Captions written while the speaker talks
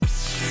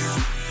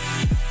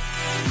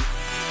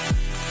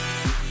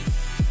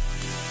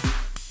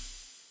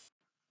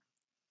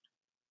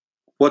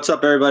What's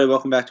up, everybody?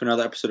 Welcome back to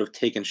another episode of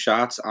Taking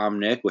Shots. I'm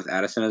Nick with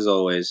Addison, as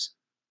always.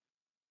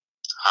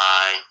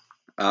 Hi.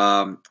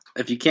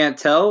 If you can't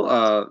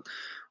tell,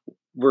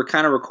 we're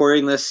kind of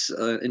recording this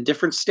in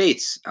different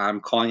states.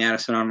 I'm calling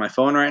Addison on my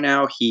phone right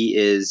now. He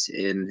is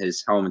in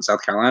his home in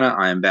South Carolina.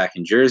 I am back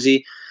in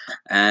Jersey,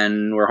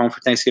 and we're home for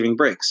Thanksgiving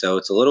break. So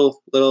it's a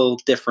little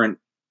different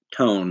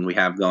tone we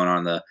have going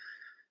on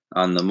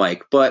the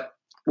mic, but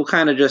we'll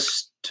kind of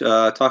just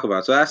talk about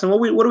it. So, Addison,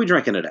 what are we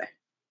drinking today?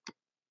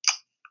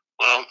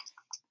 Well,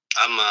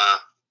 I'm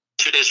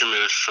 2 days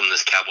removed from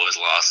this Cowboys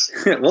loss.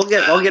 We'll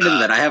get into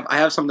that. I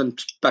have something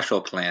special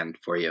planned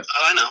for you.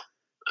 Oh, I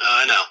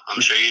know. I'm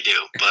sure you do.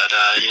 But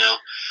to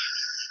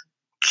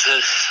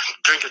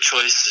drink of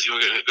choice,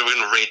 we're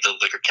gonna raid the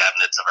liquor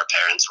cabinets of our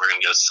parents. We're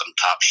gonna go some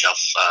top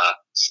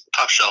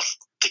shelf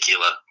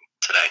tequila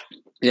today.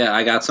 Yeah,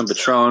 I got some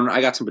Patron.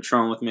 I got some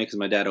Patron with me because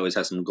my dad always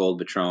has some gold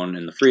Patron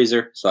in the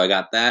freezer, so I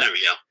got that. There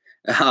we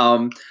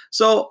go.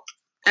 So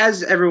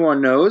as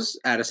everyone knows,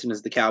 Addison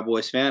is the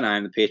Cowboys fan. I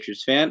am the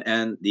Patriots fan,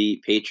 and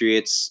the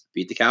Patriots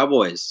beat the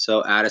Cowboys.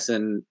 So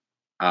Addison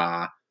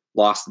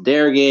lost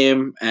their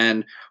game,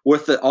 and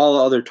with all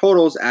the other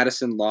totals,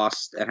 Addison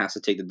lost and has to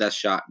take the death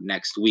shot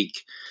next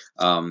week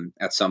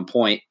at some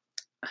point,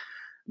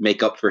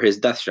 make up for his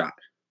death shot.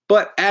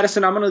 But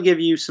Addison, I'm going to give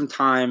you some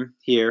time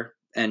here,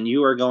 and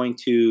you are going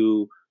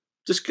to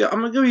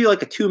I'm going to give you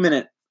like a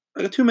 2-minute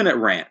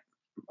rant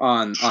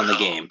on the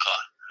game. God.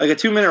 Like a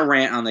 2-minute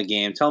rant on the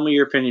game. Tell me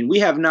your opinion. We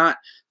have not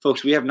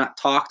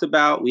talked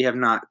about, we have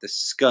not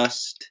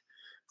discussed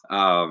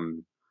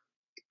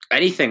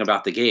anything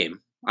about the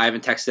game. I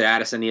haven't texted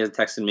Addison. He hasn't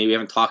texted me. We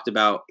haven't talked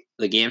about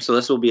the game. So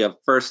this will be a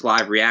first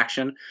live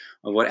reaction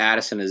of what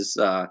Addison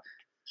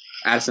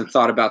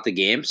thought about the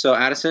game. So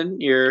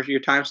Addison, your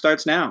time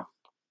starts now.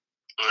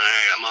 All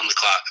right, I'm on the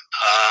clock.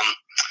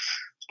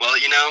 Well,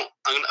 I'm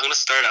going to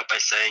start out by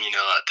saying,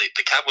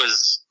 the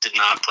Cowboys did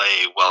not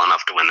play well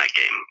enough to win that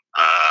game.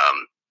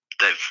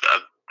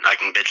 I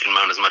can bitch and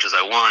moan as much as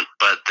I want,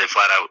 but they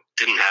flat out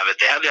didn't have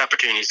it. They had the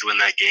opportunities to win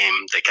that game.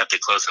 They kept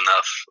it close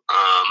enough,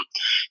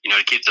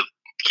 to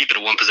keep it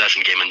a one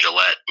possession game in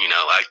Gillette.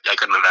 I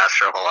couldn't have asked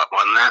for a whole lot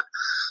more than that.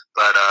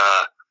 But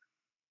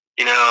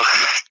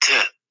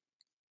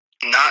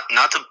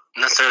not to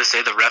necessarily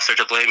say the refs are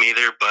to blame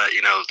either, but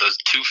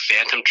those two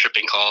phantom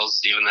tripping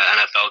calls, even the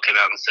NFL came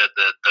out and said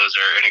that those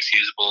are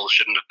inexcusable,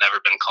 shouldn't have never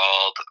been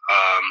called.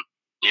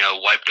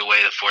 Wiped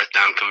away the fourth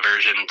down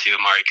conversion to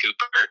Amari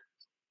Cooper.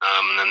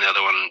 And then the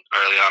other one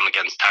early on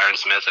against Tyron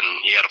Smith, and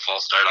he had a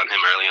false start on him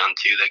early on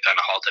too. That kind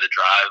of halted a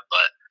drive,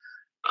 but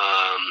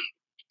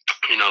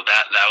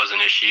that was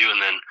an issue.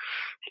 And then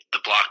the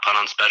block punt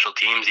on special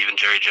teams. Even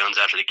Jerry Jones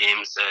after the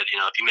game said,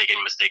 if you make any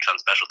mistakes on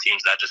special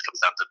teams, that just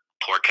comes down to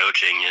poor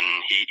coaching.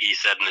 And he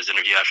said in his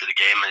interview after the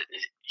game that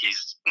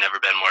he's never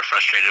been more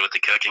frustrated with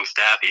the coaching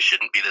staff. He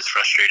shouldn't be this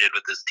frustrated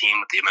with this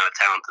team with the amount of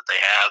talent that they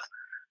have.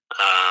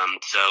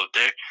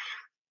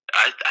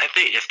 I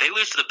think if they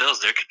lose to the Bills,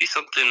 there could be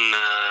something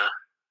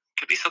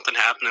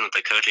happening with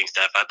the coaching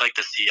staff. I'd like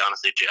to see,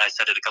 honestly, I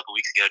said it a couple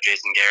weeks ago,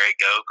 Jason Garrett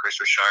go, Chris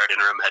Richard,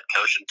 interim head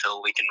coach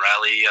until Lincoln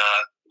Riley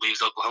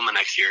leaves Oklahoma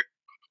next year.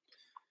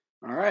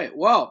 All right.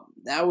 Well,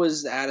 that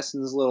was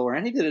Addison's little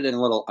rant. He did it in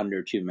a little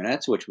under 2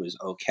 minutes, which was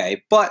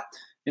okay. But,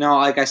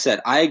 like I said,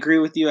 I agree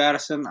with you,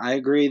 Addison. I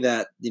agree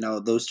that,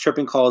 those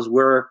tripping calls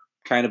were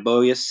kind of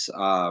bogus.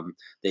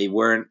 They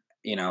weren't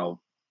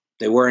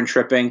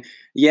tripping.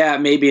 Yeah,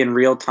 maybe in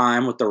real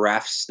time with the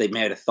refs, they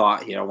may have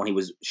thought, when he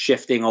was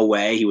shifting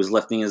away, he was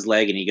lifting his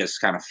leg and he just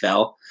kind of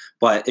fell.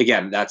 But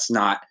again,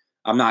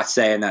 I'm not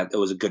saying that it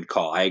was a good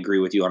call. I agree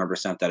with you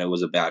 100% that it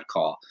was a bad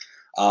call.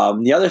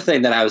 The other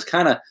thing that I was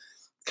kind of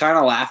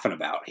laughing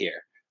about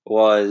here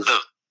was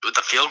with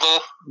the field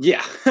goal.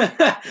 Yeah.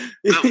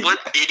 What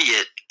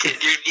idiot?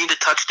 You need a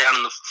touchdown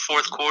in the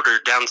fourth quarter,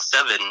 down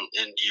 7, and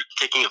you're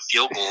kicking a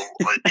field goal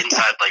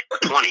inside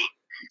 20.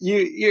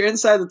 You're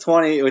inside the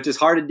 20, which is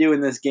hard to do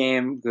in this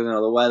game because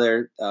the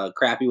weather,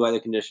 crappy weather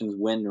conditions,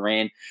 wind,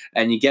 rain,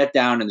 and you get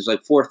down and there's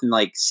 4th and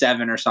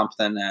 7 or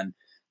something, and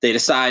they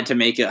decide to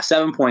make it a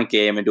 7-point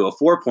game into a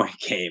 4-point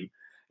game.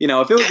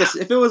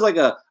 If it was like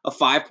a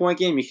 5-point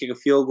game, you kick a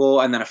field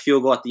goal and then a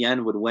field goal at the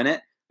end would win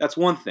it. That's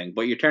one thing,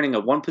 but you're turning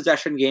a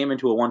 1-possession game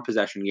into a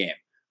 1-possession game.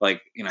 You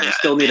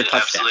still need a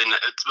touchdown. Absolutely,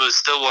 it was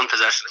still 1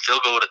 possession. The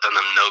field goal would have done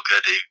them no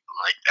good,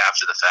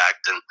 after the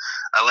fact. And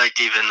I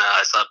liked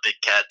I saw Big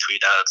Cat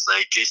tweet out. It's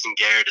Jason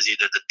Garrett is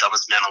either the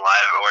dumbest man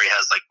alive or he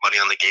has money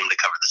on the game to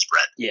cover the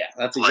spread. Yeah,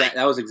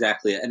 that was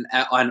exactly it. And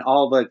on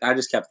I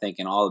just kept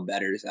thinking all the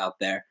bettors out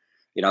there.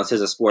 This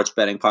is a sports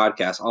betting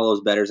podcast. All those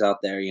bettors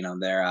out there,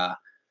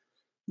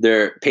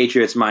 they're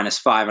Patriots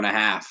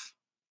 -5.5.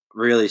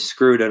 Really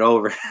screwed it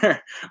over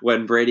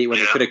when they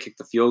could have kicked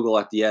the field goal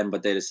at the end,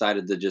 but they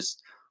decided to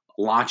just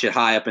launch it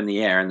high up in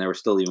the air, and there was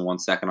still even 1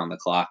 second on the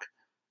clock.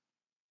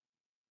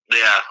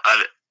 Yeah,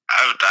 I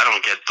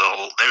don't get the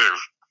whole.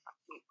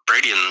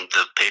 Brady and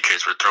the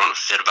Patriots were throwing a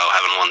fit about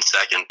having 1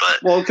 second, but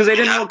because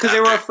they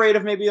were afraid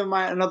of maybe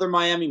another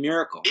Miami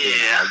Miracle.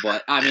 Yeah,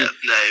 but nothing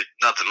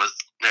was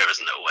There was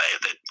no way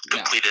that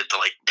completed to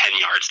like 10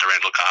 yards to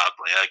Randall Cobb.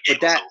 Like, game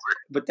was over.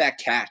 But that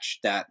catch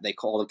that they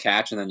called a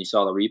catch, and then you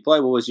saw the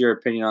replay. What was your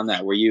opinion on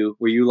that? Were you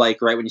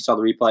like right when you saw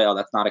the replay? Oh,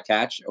 that's not a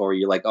catch, or were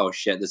you like, oh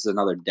shit, this is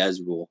another Dez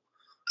rule?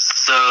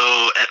 So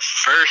at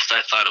first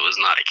I thought it was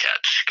not a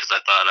catch because I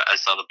thought I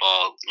saw the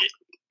ball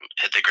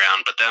hit the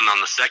ground, but then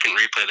on the second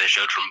replay they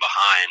showed from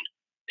behind,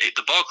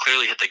 the ball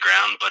clearly hit the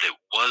ground, but it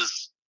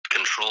was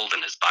controlled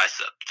in his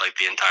bicep like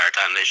the entire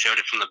time. They showed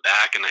it from the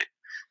back, and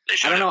they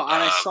showed I don't know. it,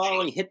 And I saw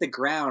when he hit the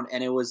ground,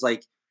 and it was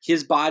like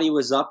his body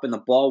was up, and the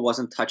ball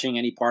wasn't touching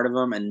any part of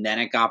him, and then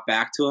it got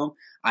back to him.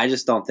 I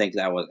just don't think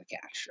that was a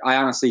catch.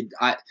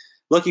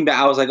 Looking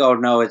back, I was like, oh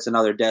no, it's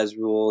another Dez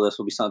rule. This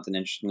will be something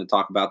interesting to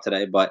talk about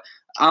today. But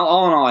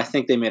all in all, I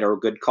think they made a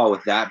good call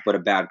with that, but a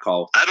bad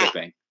call with the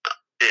tripping.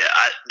 Yeah,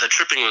 the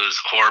tripping was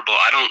horrible.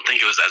 I don't think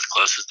it was as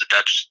close as the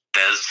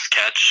Dez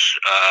catch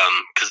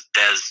because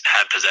Dez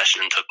had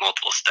possession and took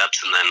multiple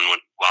steps and then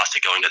lost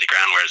it going to the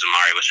ground, whereas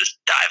Amari was just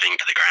diving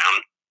to the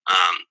ground.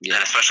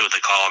 And especially with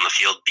the call on the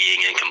field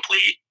being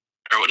incomplete.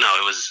 Or no,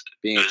 it was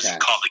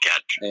called the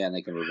catch. Yeah, and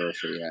they can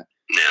reverse it, yeah.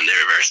 Yeah, and they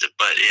reversed it.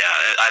 But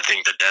yeah, I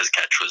think the Dez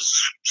catch was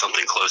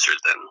something closer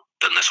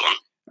than this one.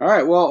 All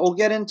right, well, we'll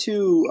get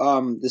into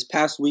this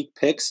past week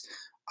picks.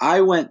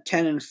 I went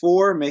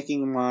 10-4,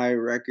 making my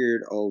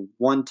record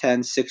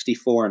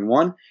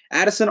 110-64-1.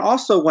 Addison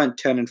also went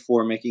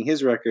 10-4, making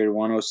his record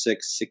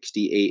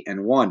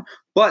 106-68-1.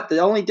 But the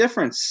only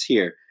difference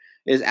here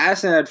is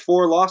Addison had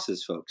 4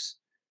 losses, folks.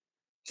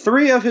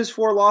 3 of his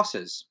 4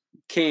 losses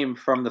came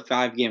from the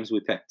 5 games we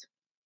picked.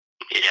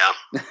 Yeah.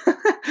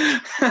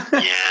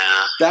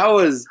 Yeah. That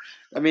was,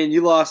 I mean,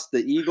 you lost the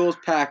Eagles,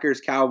 Packers,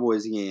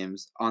 Cowboys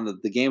games on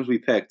the games we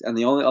picked, and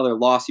the only other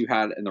loss you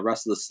had in the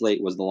rest of the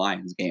slate was the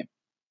Lions game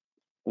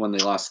when they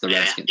lost to the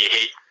Redskins. You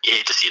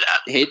hate to see that.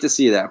 You hate to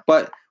see that.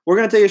 But we're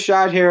going to take a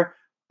shot here.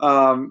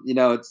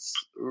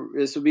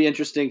 This will be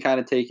interesting kind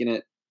of taking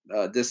it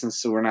distance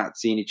so we're not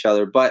seeing each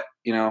other. But,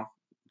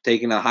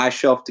 taking a high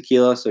shelf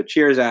tequila. So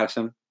cheers,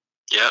 Addison.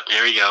 Yep,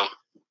 here we go.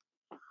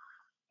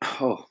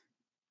 Oh.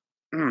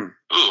 Ooh,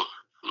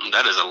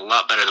 that is a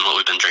lot better than what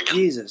we've been drinking.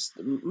 Jesus.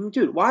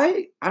 Dude,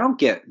 why? I don't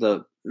get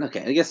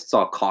okay, I guess it's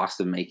all cost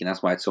of making.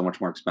 That's why it's so much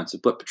more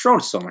expensive. But Patron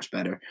is so much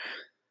better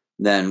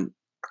than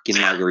fucking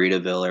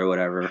Margaritaville or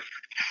whatever.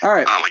 All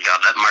right. Oh my God,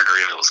 that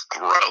Margaritaville is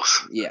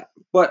gross. Yeah.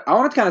 But I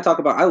want to kind of talk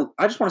about,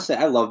 I just want to say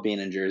I love being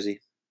in Jersey.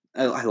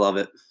 I love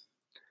it.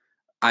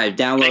 I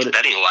downloaded. Makes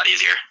betting a lot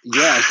easier.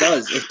 Yeah, it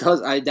does. It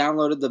does. I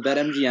downloaded the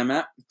BetMGM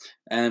app,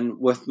 and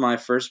with my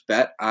first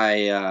bet,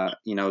 I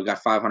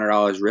got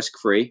 $500 risk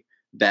free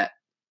bet,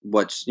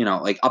 which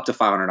like up to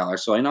 $500.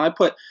 So I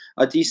put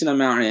a decent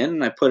amount in,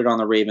 and I put it on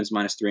the Ravens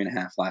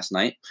 -3.5 last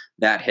night.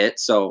 That hit,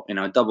 so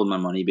I doubled my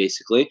money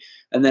basically.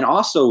 And then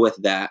also with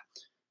that,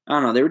 I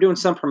don't know, they were doing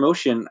some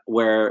promotion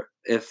where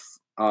if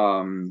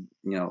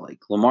like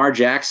Lamar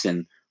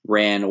Jackson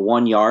ran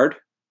 1 yard,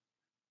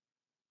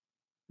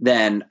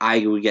 then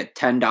I would get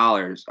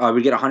 $10. I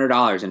would get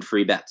 $100 in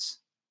free bets.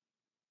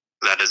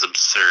 That is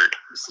absurd.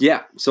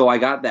 Yeah, so I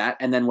got that,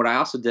 and then what I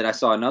also did, I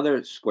saw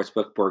another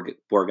sportsbook,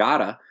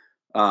 Borgata,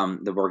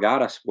 the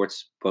Borgata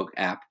sportsbook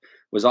app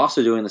was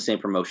also doing the same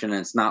promotion,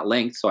 and it's not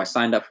linked, so I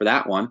signed up for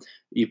that one.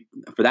 You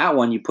put a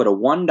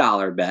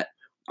 $1 bet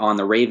on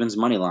the Ravens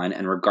money line,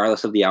 and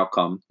regardless of the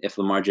outcome, if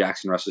Lamar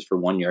Jackson rushes for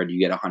 1 yard, you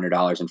get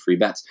 $100 in free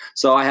bets.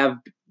 So I have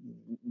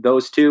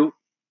those 2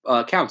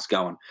 accounts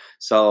going.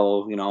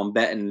 So, I'm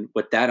betting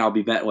with that. I'll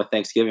be betting with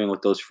Thanksgiving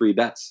with those free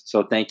bets.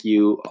 So thank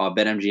you,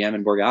 BetMGM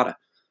and Borgata.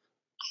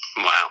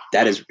 Wow.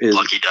 That is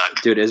lucky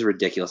duck. Dude, it is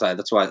ridiculous.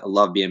 That's why I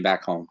love being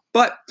back home.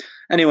 But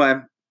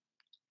anyway,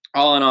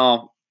 all in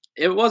all,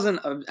 it wasn't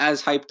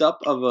as hyped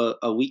up of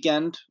a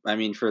weekend,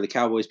 for the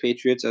Cowboys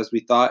Patriots as we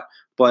thought,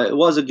 but it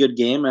was a good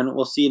game, and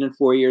we'll see it in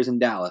 4 years in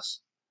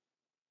Dallas.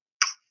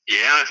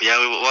 Yeah.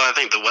 Well, I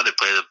think the weather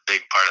played a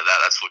big part of that.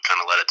 That's what kind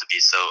of led it to be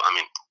so,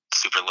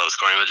 super low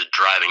scoring. It was just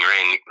driving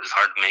rain. It was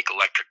hard to make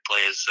electric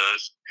plays. So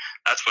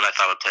that's what I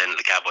thought would play into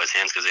the Cowboys'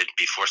 hands because they'd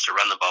be forced to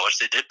run the ball, which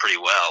they did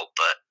pretty well.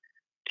 But,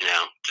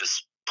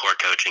 just poor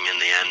coaching in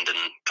the end and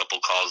a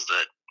couple calls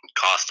that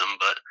cost them.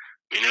 But,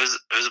 it was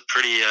a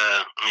pretty,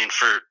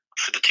 for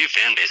the 2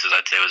 fan bases,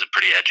 I'd say it was a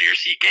pretty edge of your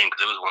seat game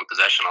because it was one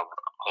possession the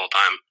whole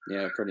time.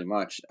 Yeah, pretty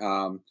much.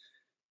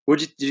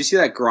 Did you see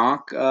that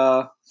Gronk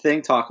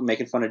thing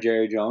making fun of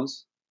Jerry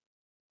Jones?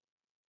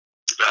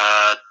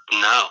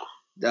 No.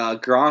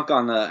 Gronk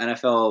on the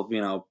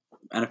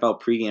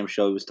NFL pregame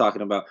show, he was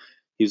talking about,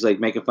 he was like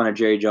making fun of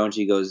Jerry Jones.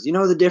 He goes,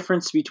 the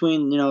difference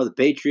between, the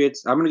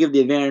Patriots, I'm going to give the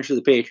advantage to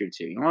the Patriots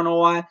here. You want to know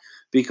why?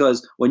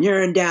 Because when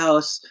you're in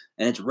Dallas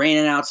and it's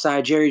raining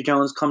outside, Jerry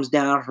Jones comes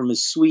down from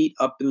his suite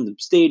up in the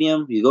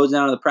stadium. He goes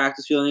down to the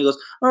practice field and he goes,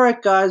 all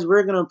right, guys,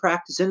 we're going to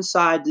practice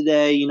inside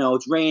today.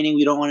 It's raining.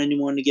 We don't want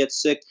anyone to get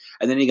sick.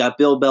 And then you got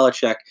Bill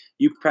Belichick.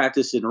 You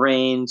practice in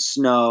rain,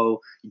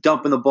 snow,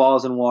 dumping the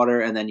balls in water,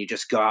 and then you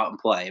just go out and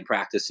play and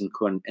practice in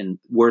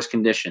worse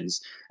conditions.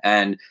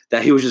 And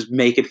that he was just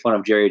making fun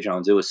of Jerry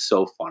Jones. It was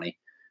so funny.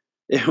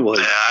 It was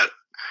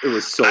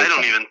so funny.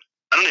 I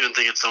don't even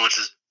think it's so much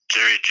as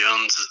Jerry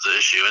Jones is the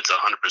issue. It's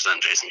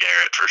 100% Jason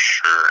Garrett for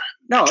sure.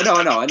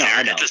 I know.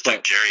 It just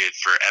took Jerry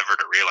forever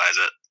to realize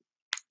it.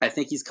 I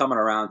think he's coming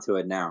around to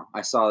it now.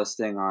 I saw this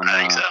thing on. I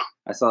think so.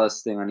 I saw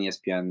this thing on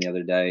ESPN the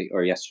other day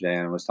or yesterday,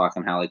 and it was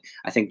talking how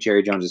I think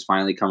Jerry Jones is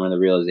finally coming to the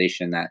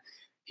realization that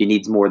he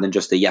needs more than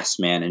just a yes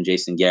man and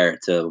Jason Garrett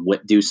to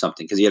do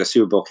something, because he had a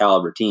Super Bowl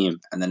caliber team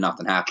and then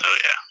nothing happened. Oh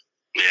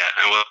yeah.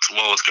 And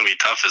what's going to be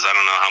tough is I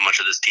don't know how much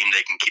of this team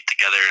they can keep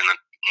together in the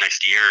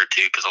next year or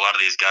two, because a lot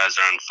of these guys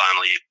are on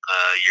final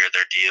year of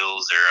their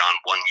deals or on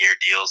 1 year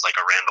deals, like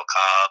a Randall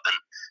Cobb and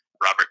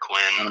Robert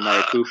Quinn. And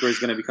Amari Cooper is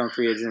going to become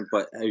free agent,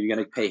 but you're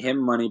going to pay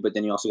him money, but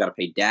then you also got to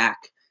pay Dak,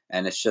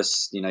 and it's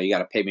just, you got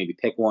to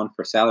pick one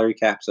for salary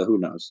cap, so who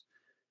knows?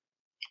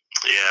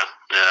 Yeah,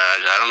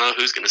 I don't know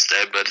who's going to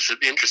stay, but it should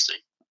be interesting.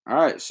 All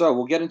right, so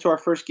we'll get into our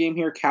first game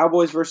here,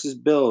 Cowboys versus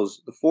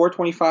Bills, the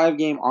 4:25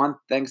 game on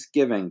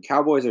Thanksgiving.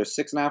 Cowboys are a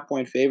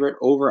 6.5-point favorite,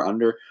 over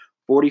under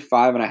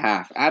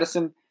 45.5.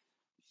 Addison,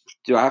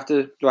 do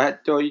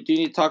you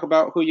need to talk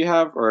about who you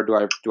have, or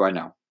do I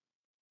know?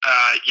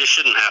 You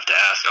shouldn't have to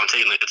ask. I'm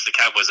taking it's the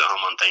Cowboys at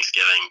home on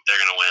Thanksgiving. They're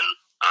going to win.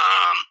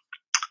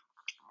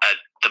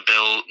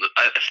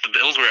 If the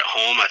Bills were at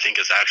home, I think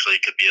it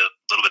could be a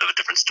little bit of a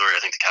different story. I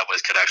think the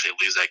Cowboys could actually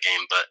lose that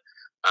game, but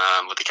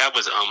with the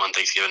Cowboys at home on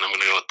Thanksgiving, I'm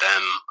going to go with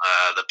them.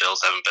 The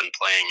Bills haven't been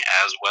playing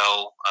as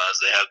well as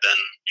they have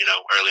been,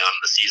 early on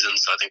in the season,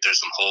 so I think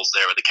there's some holes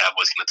there where the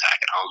Cowboys can attack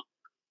at home.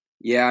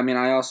 Yeah, I mean,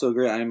 I also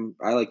agree. I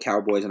like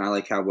Cowboys, and I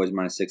like Cowboys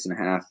minus 6.5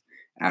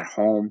 at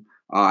home.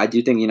 I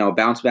do think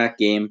bounce back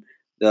game.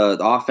 The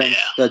offense,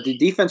 the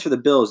defense for the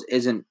Bills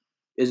isn't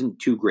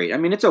too great. I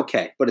mean, it's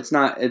okay, but it's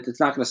not going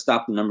to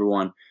stop the number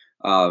one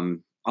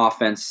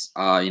offense.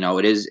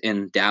 It is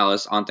in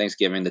Dallas on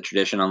Thanksgiving, the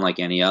tradition unlike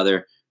any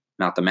other,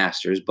 not the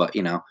Masters, but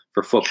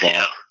for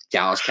football,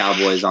 Dallas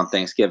Cowboys on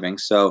Thanksgiving.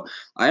 So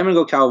I am going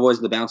to go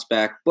Cowboys the bounce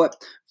back.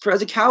 But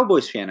as a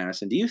Cowboys fan,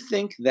 Anderson, do you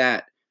think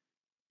that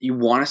you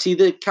want to see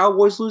the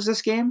Cowboys lose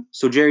this game?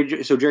 So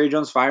Jerry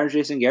Jones fires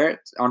Jason Garrett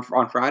on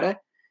Friday?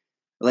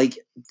 But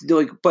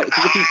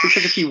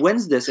because if he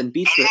wins this and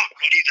beats I'm not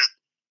ready to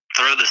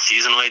throw the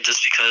season away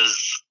just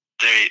because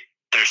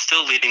they're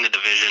still leading the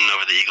division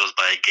over the Eagles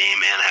by a game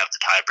and have the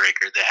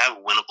tiebreaker. They have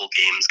winnable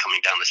games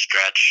coming down the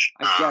stretch.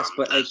 I guess,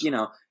 but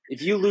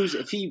if you lose,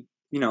 if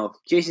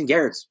Jason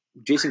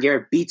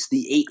Garrett beats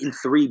the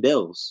 8-3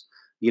 Bills,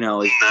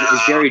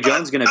 is Jerry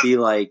Jones going to be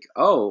like,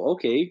 oh,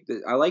 okay,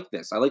 I like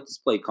this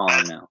play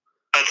calling now?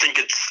 I think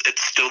it's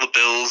still the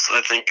Bills.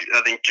 I think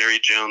Jerry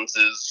Jones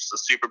is a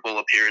Super Bowl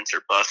appearance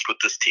or bust with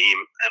this team,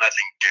 and I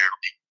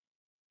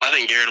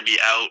think Garrett will be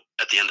out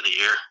at the end of the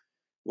year.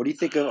 What do you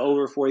think of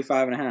over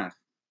 45.5?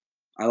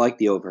 I like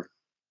the over.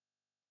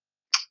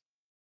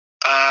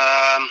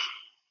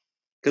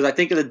 Because I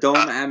think of the dome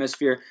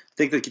atmosphere. I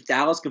think that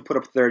Dallas can put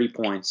up 30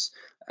 points,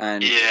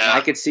 and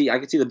I could see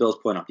the Bills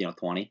putting up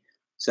 20.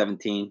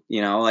 17,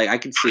 I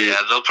could see. Yeah,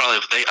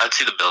 I'd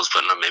see the Bills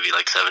putting up maybe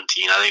like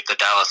 17. I think the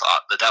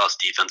Dallas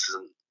defense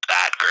isn't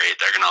that great.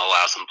 They're going to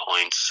allow some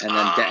points.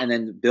 And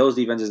then the Bills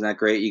defense isn't that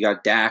great. You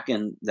got Dak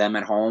and them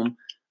at home.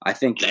 I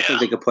think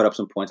they could put up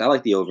some points. I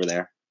like the over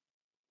there.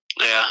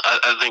 Yeah,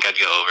 I think I'd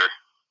go over.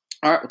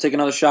 All right, we'll take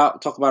another shot. We'll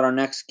talk about our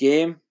next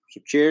game.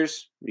 So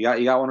cheers. You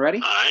got one ready?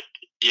 All right.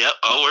 Yep.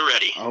 Oh, we're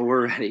ready. Oh,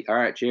 we're ready. All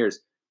right, cheers.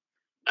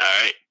 All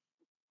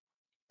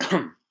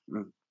right.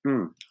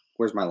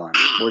 Where's my line?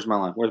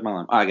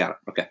 Oh, I got it.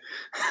 Okay.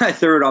 I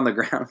threw it on the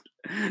ground.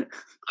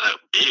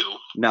 Ew.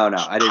 No,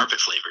 I didn't. Carpet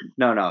flavored.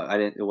 No, I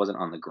didn't. It wasn't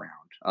on the ground.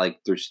 I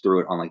just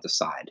threw it on the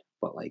side,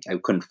 but I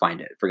couldn't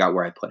find it. Forgot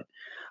where I put it.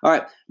 All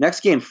right.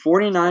 Next game,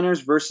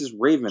 49ers versus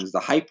Ravens,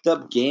 the hyped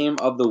up game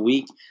of the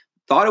week.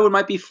 Thought it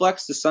might be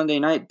flexed to Sunday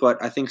night,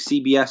 but I think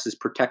CBS is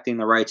protecting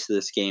the rights to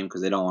this game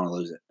because they don't want to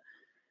lose it.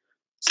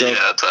 So,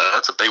 yeah,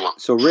 that's a big one.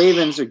 So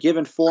Ravens are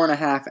given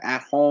 4.5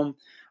 at home,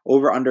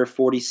 over under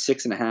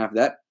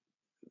 46.5.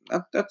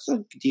 That's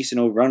a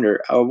decent over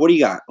under. What do you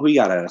got? Who you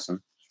got,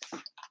 Addison?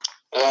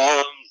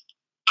 I'm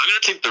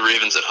gonna take the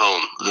Ravens at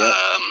home. Yep,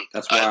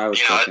 that's why I was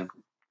thinking.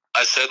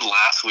 I said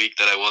last week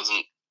that I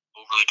wasn't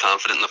overly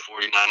confident in the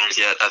 49ers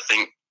yet. I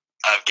think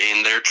I've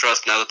gained their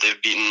trust now that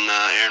they've beaten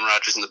Aaron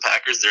Rodgers and the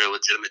Packers. They're a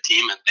legitimate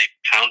team, and they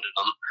pounded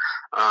them.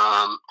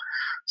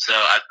 So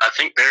I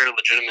think they're a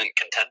legitimate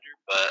contender,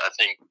 but I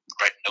think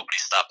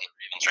nobody's stopping the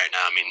Ravens right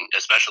now. I mean,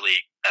 especially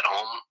at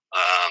home.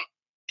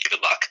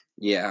 Good luck.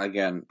 Yeah,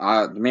 again,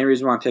 the main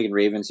reason why I'm taking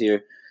Ravens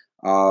here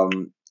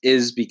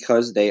is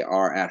because they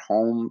are at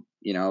home.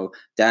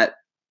 That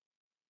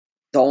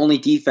the only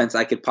defense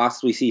I could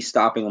possibly see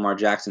stopping Lamar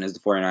Jackson is the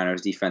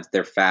 49ers defense.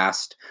 They're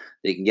fast.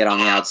 They can get on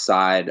the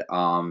outside.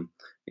 And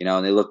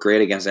they look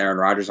great against Aaron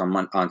Rodgers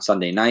on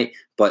Sunday night.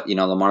 But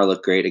Lamar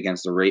looked great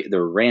against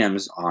the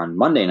Rams on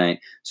Monday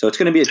night. So it's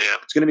going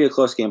to be a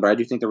close game. But I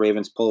do think the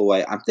Ravens pull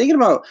away. I'm thinking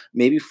about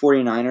maybe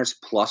 49ers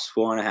plus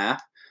 4.5.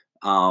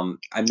 I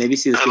maybe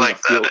see this being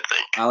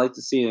I like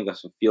to see a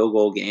field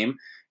goal game.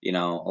 A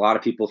lot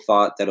of people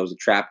thought that it was a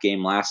trap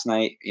game last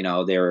night.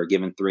 They were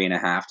given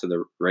 3.5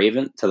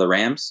 to the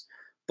Rams,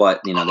 but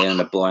they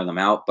ended up blowing them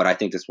out. But I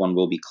think this one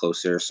will be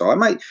closer, so I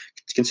might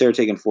consider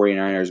taking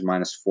 49ers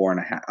minus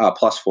 4.5,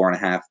 plus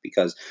 4.5,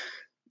 because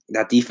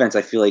that defense,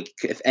 I feel like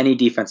if any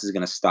defense is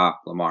going to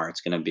stop Lamar,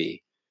 it's going to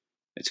be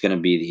the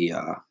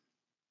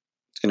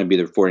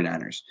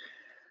 49ers.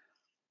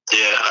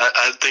 Yeah,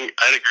 I think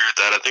I'd agree with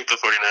that. I think the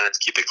 49ers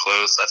keep it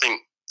close. I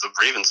think the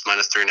Ravens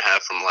minus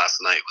 3.5 from last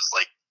night was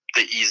like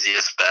the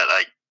easiest bet.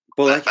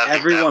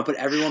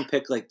 Everyone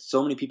picked, like,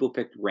 so many people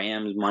picked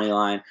Rams money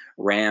line,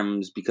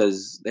 Rams,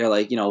 because they're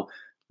like,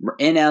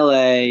 in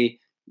LA,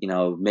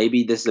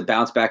 maybe this is a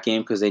bounce back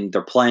game because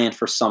they're playing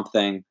for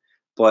something.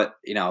 But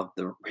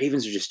the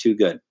Ravens are just too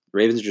good.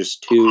 Ravens are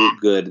just too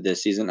good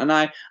this season, and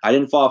I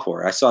didn't fall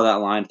for it. I saw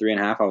that line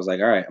 3.5. I was like,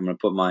 all right, I'm going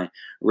to put my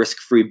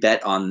risk-free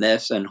bet on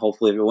this, and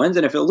hopefully, if it wins,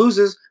 and if it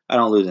loses, I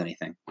don't lose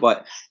anything.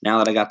 But now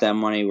that I got that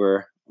money,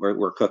 we're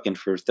cooking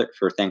for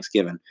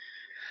Thanksgiving.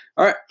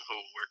 All right,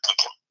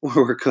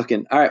 we're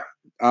cooking. All right,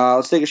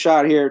 let's take a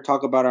shot here.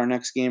 Talk about our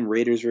next game: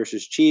 Raiders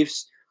versus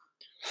Chiefs.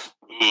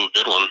 Ooh,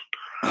 good one.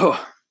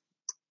 Oh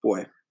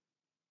boy.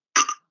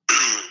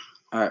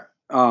 All right,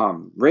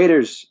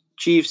 Raiders.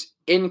 Chiefs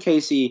in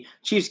KC.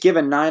 Chiefs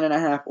given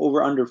 9.5,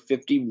 over under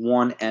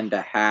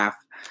 51.5.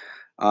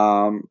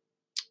 I'll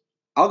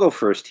go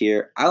first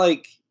here. I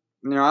like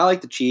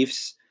the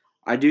Chiefs.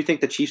 I do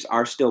think the Chiefs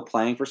are still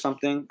playing for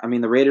something. I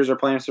mean, the Raiders are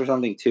playing for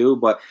something too,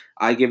 but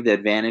I give the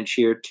advantage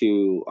here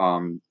to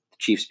the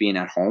Chiefs being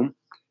at home.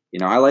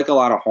 I like a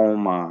lot of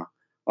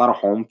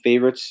home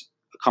favorites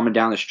coming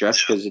down the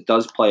stretch because it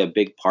does play a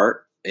big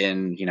part.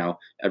 And,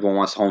 everyone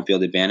wants home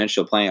field advantage.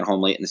 So playing at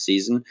home late in the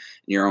season in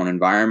your own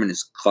environment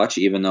is clutch,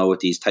 even though with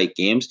these tight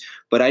games.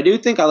 But I do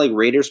think I like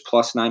Raiders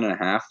plus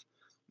 9.5.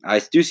 I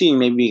do see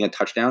maybe being a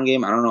touchdown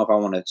game. I don't know if I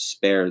want to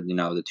spare,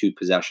 the 2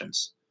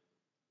 possessions.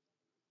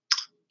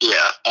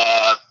 Yeah,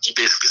 you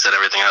basically said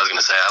everything I was going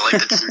to say. I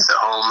like the Chiefs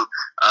at home.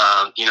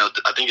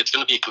 I think it's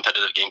going to be a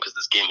competitive game because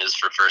this game is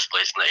for first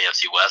place in the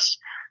AFC West.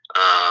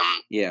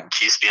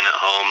 Chiefs being at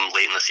home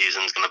late in the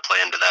season is going to play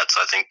into that.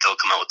 So I think they'll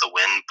come out with a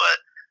win, but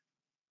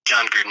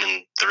John Gruden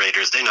and the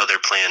Raiders, they know they're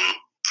playing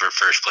for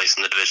first place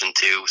in the division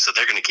too, so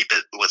they're going to keep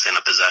it within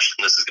a possession.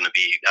 This is going to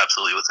be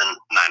absolutely within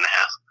 9.5.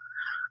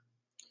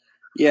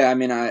 Yeah, I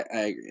mean, I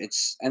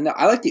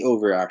like the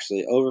over,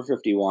 actually, over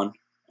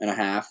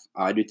 51.5.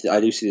 I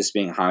do see this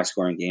being a high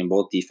scoring game.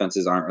 Both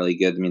defenses aren't really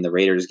good. I mean, the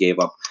Raiders gave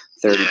up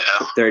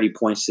 30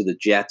 points to the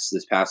Jets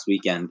this past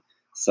weekend,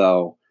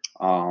 so.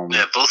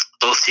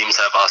 Both teams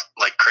have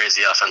like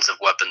crazy offensive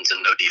weapons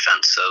and no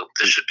defense, so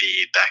this should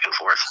be back and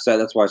forth. So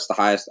that's why it's the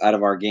highest out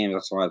of our games.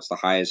 That's why it's the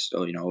highest,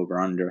 over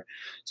under.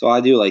 So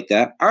I do like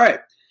that. All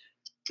right,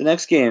 the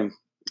next game,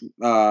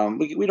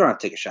 we don't have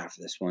to take a shot for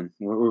this one.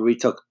 We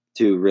took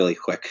 2 really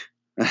quick.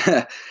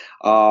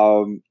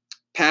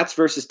 Pats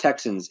versus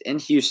Texans in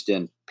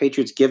Houston.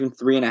 Patriots given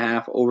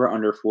 3.5, over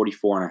under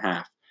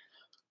 44.5.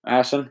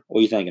 Ashton, what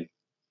are you thinking?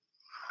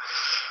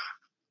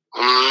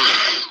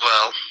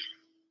 Well,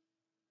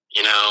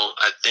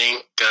 I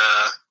think.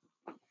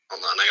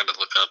 Hold on, I got to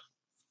look up.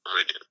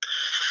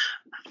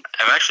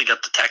 I've actually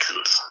got the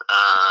Texans.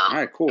 All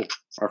right, cool.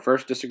 Our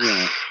first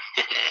disagreement.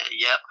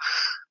 Yep.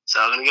 So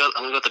I'm gonna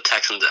go with the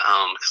Texans at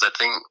home because I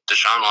think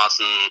Deshaun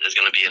Watson is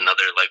gonna be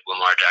another like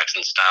Lamar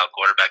Jackson style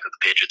quarterback that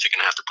the Patriots are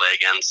gonna have to play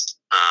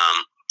against.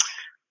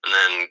 And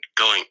then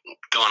going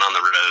on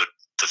the road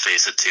to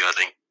face it too, I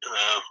think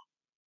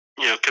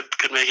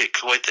could make it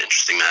quite the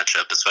interesting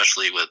matchup,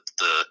 especially with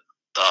the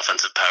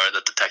offensive power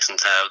that the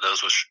Texans have,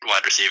 those with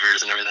wide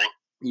receivers and everything.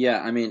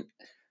 Yeah, I mean,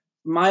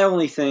 my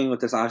only thing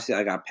with this, obviously,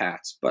 I got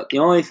Pats, but the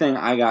only thing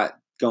I got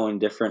going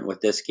different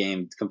with this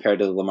game compared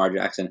to Lamar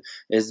Jackson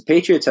is the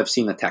Patriots have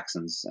seen the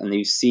Texans, and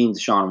they've seen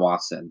Deshaun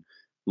Watson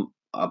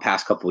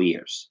past couple of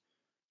years.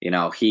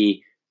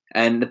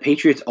 And the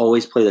Patriots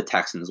always play the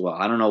Texans well.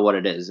 I don't know what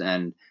it is,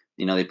 and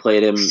they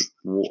played him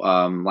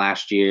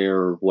last year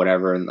or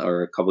whatever,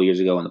 or a couple of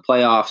years ago in the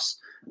playoffs.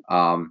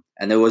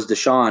 And there was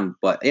Deshaun,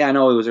 but yeah, I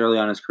know it was early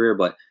on in his career,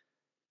 but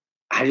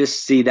I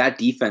just see that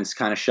defense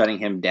kind of shutting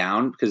him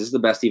down because it's the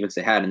best defense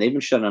they had, and they've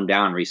been shutting him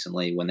down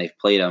recently when they've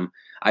played him.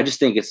 I just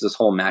think it's this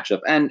whole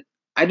matchup, and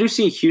I do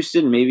see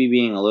Houston maybe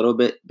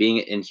being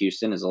in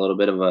Houston is a little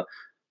bit of a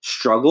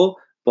struggle,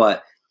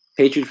 but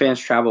Patriot fans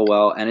travel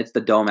well, and it's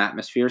the dome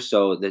atmosphere,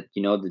 so that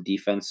the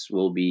defense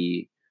will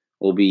be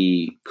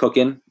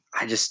cooking.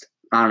 I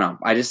don't know.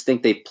 I just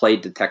think they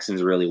played the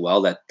Texans really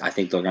well that I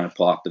think they're going to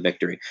pull off the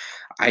victory.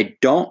 I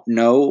don't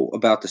know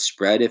about the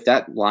spread. If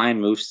that line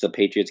moves to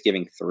Patriots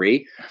giving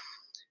 3,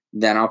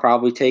 then I'll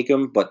probably take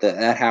them. But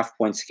that half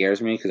point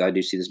scares me because I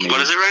do see this.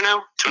 What is it right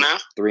now?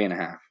 2.5?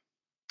 3.5.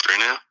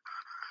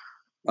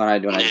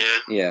 3.5?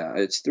 Yeah,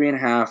 it's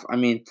 3.5. I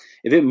mean,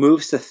 if it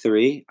moves to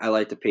 3, I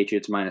like the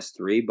Patriots minus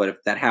 3. But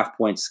if that half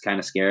point's kind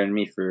of scaring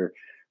me for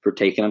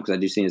taking them because I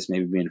do see this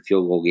maybe being a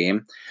field goal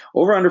game.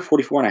 Over under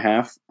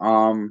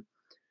 44.5.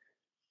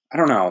 I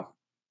don't know.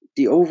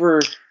 The over.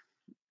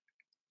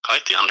 I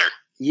like the under.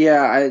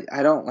 Yeah,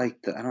 I don't like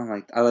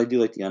I do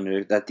like the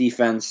under. That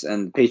defense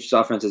and the Patriots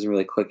offense isn't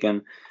really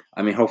clicking.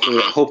 I mean,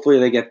 hopefully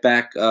they get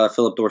back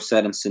Philip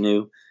Dorsett and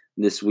Sanu.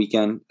 this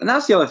weekend. And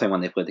that's the other thing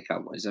when they played the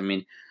Cowboys. I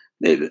mean,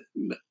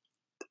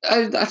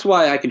 that's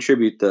why I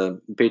contribute the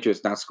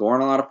Patriots not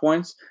scoring a lot of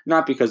points.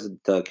 Not because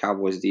the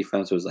Cowboys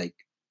defense was like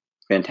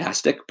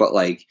fantastic, but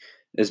like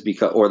is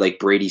because or like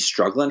Brady's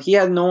struggling. He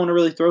had no one to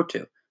really throw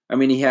to. I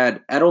mean, he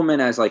had Edelman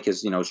as like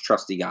his his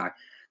trusty guy.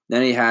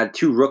 Then he had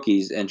two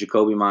rookies and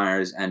Jacoby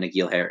Myers and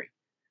N'Keal Harry.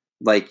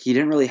 Like he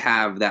didn't really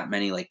have that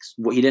many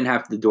he didn't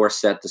have the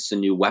Dorsett, the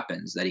Sanu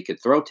weapons that he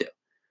could throw to.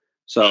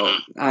 So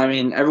I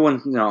mean,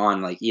 everyone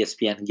on like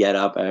ESPN Get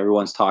Up,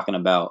 everyone's talking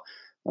about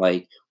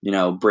like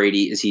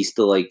Brady. Is he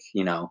still like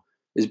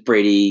is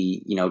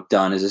Brady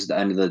done? Is this the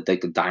end of the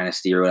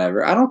dynasty or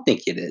whatever? I don't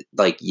think it is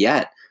like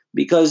yet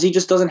because he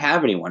just doesn't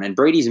have anyone, and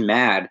Brady's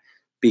mad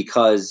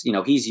because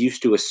he's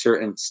used to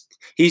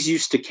he's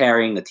used to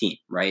carrying the team,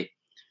 right?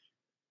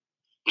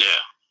 Yeah.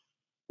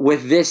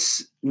 With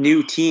this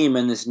new team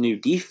and this new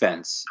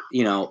defense,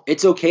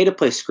 it's okay to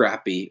play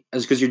scrappy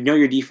because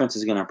your defense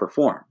is going to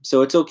perform.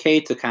 So it's okay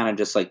to kind of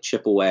just like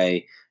chip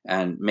away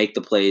and make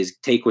the plays,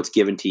 take what's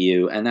given to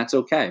you, and that's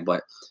okay.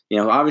 But,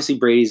 obviously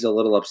Brady's a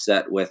little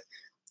upset with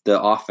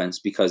the offense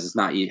because it's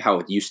not how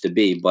it used to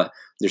be, but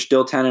they're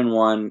still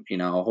 10-1.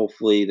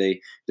 Hopefully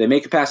they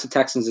make it past the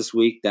Texans this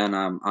week, then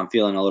I'm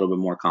feeling a little bit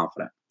more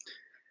confident.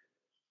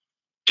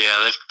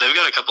 Yeah, they've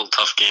got a couple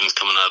tough games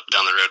coming up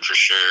down the road for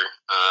sure.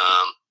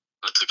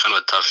 It's kind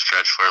of a tough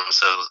stretch for them.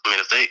 So, I mean,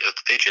 if the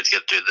Patriots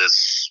get through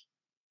this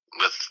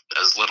with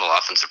as little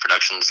offensive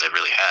production as they've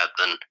really had,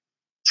 then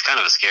it's kind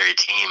of a scary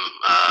team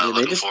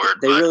looking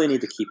forward. They really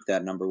need to keep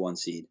that number 1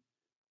 seed.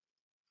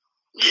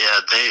 Yeah,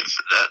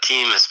 that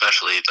team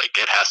especially, like,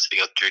 it has to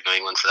go through New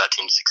England for that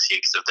team to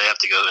succeed. Because if they have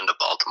to go into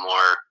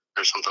Baltimore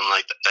or something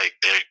like that,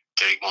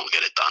 they won't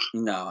get it done.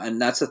 No,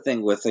 and that's the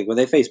thing with when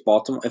they face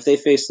Baltimore. If they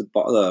face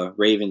the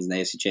Ravens in the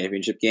AFC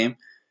Championship game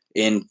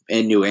in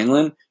New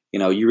England,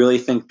 you really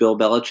think Bill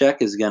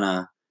Belichick is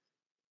gonna,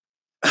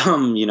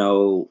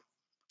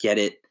 get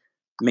it,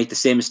 make the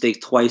same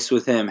mistake twice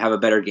with him, have a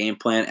better game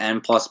plan,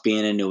 and plus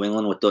being in New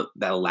England with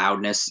that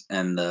loudness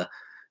and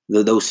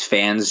those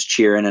fans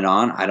cheering it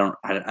on. I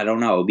don't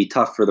know. It would be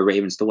tough for the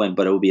Ravens to win,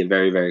 but it would be a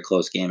very, very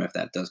close game if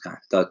that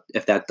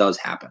does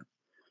happen.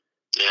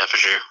 Yeah, for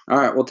sure. All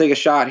right, we'll take a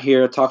shot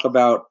here. Talk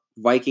about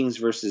Vikings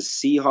versus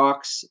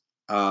Seahawks.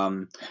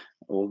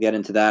 We'll get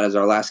into that as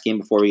our last game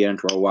before we get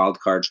into our wild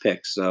card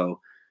picks. So,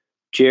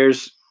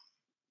 cheers.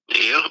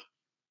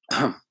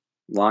 Yep.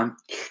 Lime.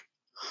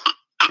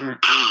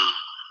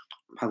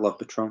 I love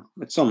Patron.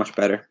 It's so much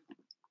better.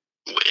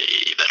 Way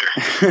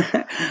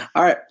better.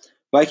 All right,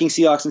 Vikings,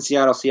 Seahawks in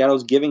Seattle.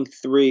 Seattle's giving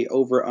 3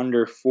 over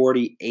under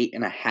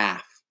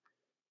 48.5.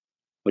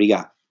 What do you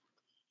got?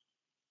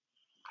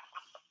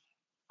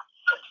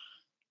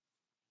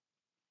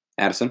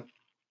 Addison?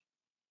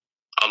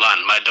 Hold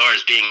on, my door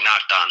is being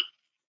knocked on.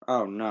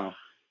 Oh, no.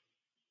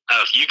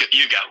 Oh, you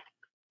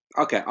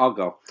go. Okay, I'll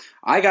go.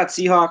 I got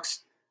Seahawks.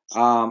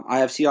 I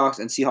have Seahawks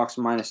and Seahawks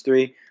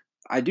 -3.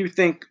 I do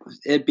think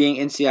it being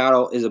in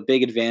Seattle is a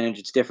big advantage.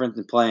 It's different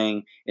than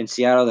playing in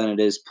Seattle than it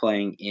is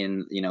playing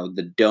in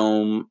the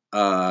Dome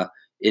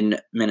in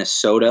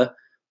Minnesota.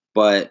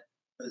 But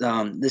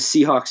the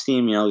Seahawks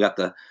team,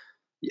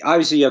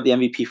 obviously you have the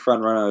MVP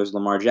front runner is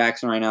Lamar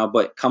Jackson right now,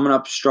 but coming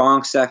up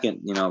strong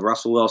second,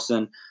 Russell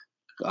Wilson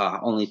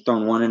only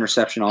thrown 1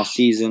 interception all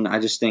season. I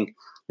just think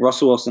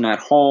Russell Wilson at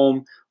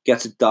home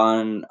gets it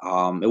done.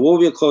 It will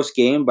be a close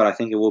game, but I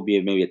think it will be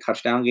maybe a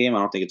touchdown game. I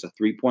don't think it's a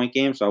 3-point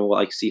game, so I will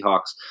like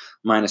Seahawks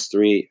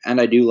 -3,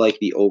 and I do like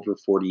the over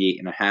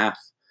 48.5.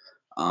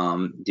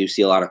 Do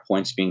see a lot of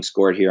points being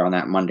scored here on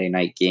that Monday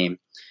night game.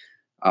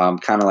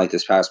 Kind of like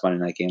this past Monday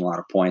night game, a lot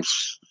of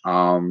points.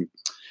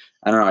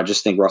 I don't know. I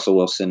just think Russell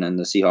Wilson and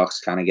the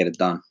Seahawks kind of get it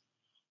done.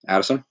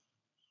 Addison?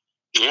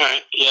 All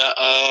right. Yeah.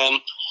 I'm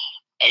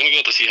going to go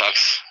with the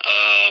Seahawks.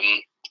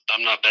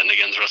 I'm not betting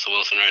against Russell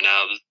Wilson right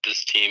now.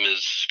 This team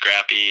is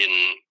scrappy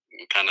and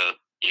kind of,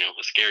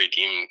 a scary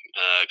team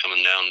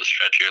coming down the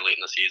stretch here late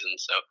in the season.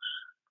 So,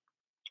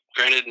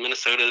 granted,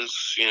 Minnesota's,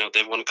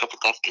 they've won a couple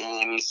tough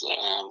games.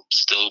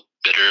 Still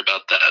bitter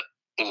about that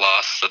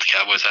loss that the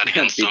Cowboys had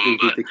against them.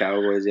 Beat the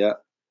Cowboys, yeah.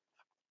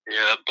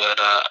 Yeah, but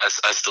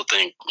I still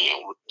think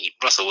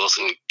Russell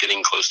Wilson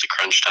getting close to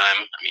crunch time.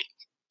 I mean,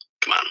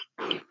 come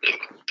on,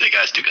 the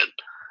guy's too good.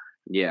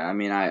 Yeah, I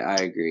mean, I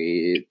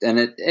agree, and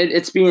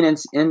it's being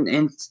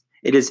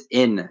it is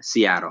in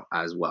Seattle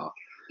as well.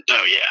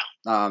 Oh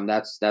yeah,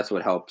 that's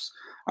what helps.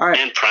 All right,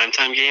 and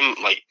primetime game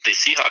like the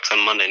Seahawks on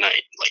Monday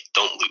night, like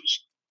don't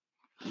lose.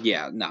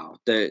 Yeah, no,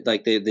 they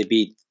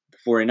beat the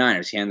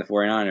 49ers. Hand the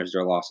 49ers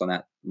their loss on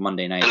that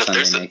Monday night,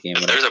 Sunday night game.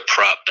 If there's a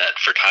prop bet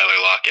for Tyler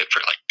Lockett for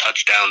like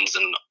touchdowns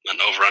and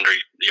over under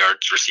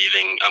yards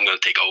receiving, I'm going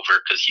to take over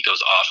because he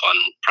goes off on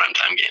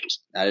primetime games.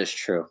 That is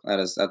true.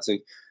 That's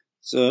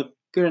a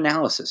good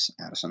analysis,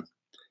 Addison.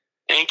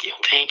 Thank you.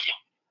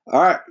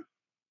 All right.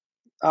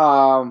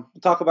 We'll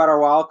talk about our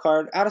wild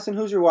card. Addison,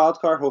 who's your wild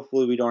card?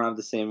 Hopefully we don't have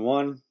the same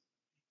one.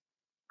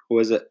 Who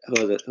is it?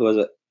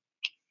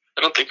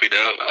 I don't think we do.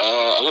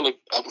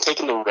 I'm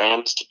taking the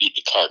Rams to beat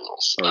the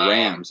Cardinals. The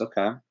Rams,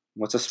 okay.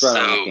 What's the spread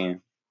on that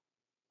game?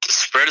 The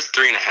spread is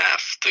 3.5.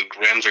 The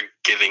Rams are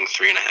giving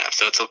 3.5,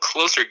 so it's a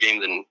closer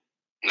game than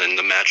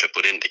the matchup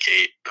would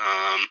indicate.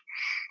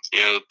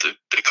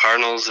 The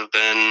Cardinals have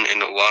been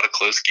in a lot of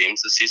close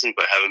games this season,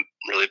 but haven't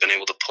really been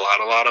able to pull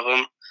out a lot of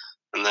them.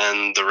 And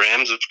then the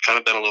Rams have kind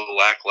of been a little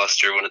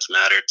lackluster when it's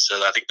mattered, so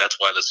I think that's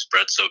why the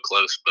spread's so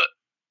close. But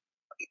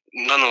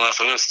nonetheless,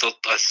 I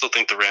still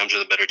think the Rams are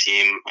the better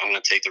team. I'm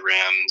going to take the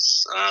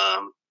Rams.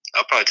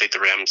 I'll probably take the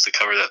Rams to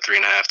cover that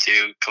 3.5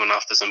 too. Coming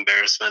off this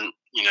embarrassment,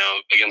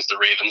 against the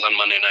Ravens on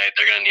Monday night,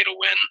 they're going to need a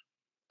win.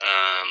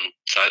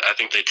 So I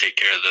think they take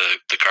care of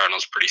the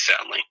Cardinals pretty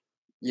soundly.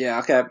 Yeah,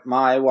 okay.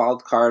 My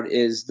wild card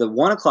is the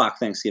 1:00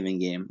 Thanksgiving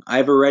game.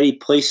 I've already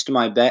placed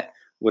my bet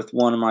with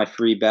one of my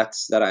free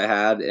bets that I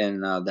had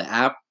in the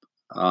app.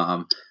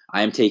 I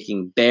am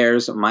taking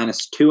Bears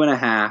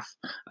 -2.5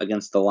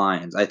 against the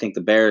Lions. I think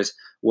the Bears,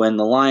 when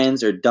the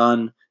Lions are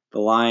done,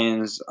 the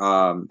Lions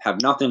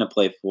have nothing to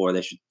play for.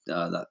 They should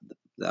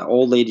the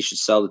old lady should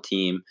sell the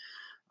team.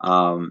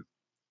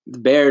 The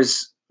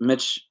Bears,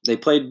 Mitch, they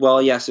played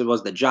well. Yes, it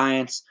was the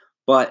Giants,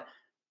 but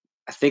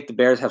I think the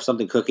Bears have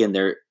something cooking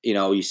there.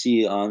 You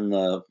see on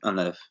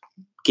the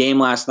game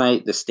last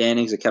night, the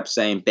standings, it kept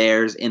saying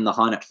Bears in the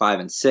hunt at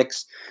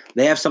 5-6.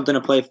 They have something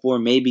to play for.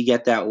 Maybe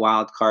get that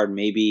wild card.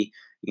 Maybe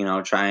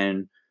try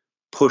and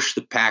push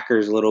the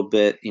Packers a little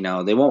bit.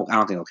 They won't. I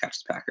don't think they'll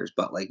catch the Packers,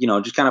 but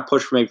just kind of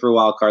push for a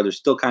wild card. They're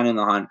still kind of in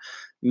the hunt.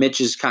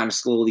 Mitch is kind of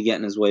slowly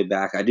getting his way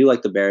back. I do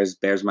like the Bears.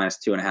 Bears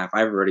 -2.5.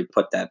 I've already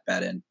put that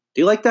bet in.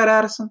 Do you like that,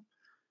 Addison?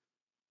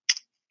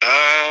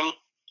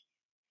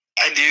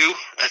 I do.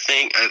 I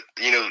think,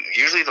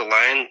 usually the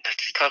Lions,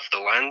 it's tough. The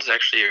Lions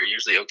actually are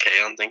usually okay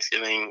on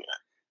Thanksgiving.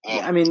 Well,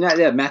 yeah, I mean,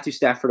 Matthew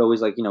Stafford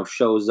always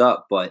shows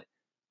up, but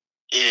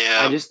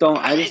yeah, I just don't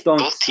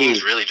both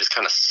teams really just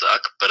kind of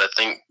suck, but I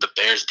think the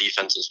Bears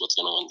defense is what's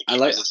going to win the game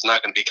because it's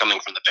not going to be coming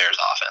from the Bears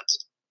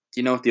offense.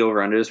 Do you know what the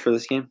over-under is for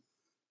this game?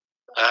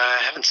 I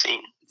haven't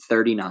seen.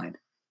 39.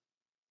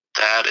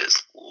 That is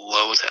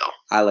low as hell.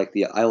 I like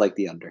the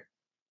under.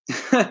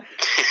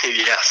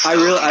 Yes, I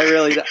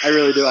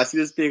really do. I see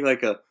this being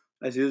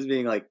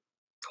like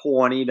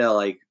 20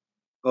 to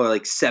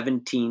or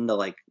 17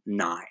 to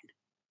 9.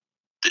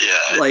 Yeah,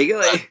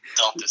 I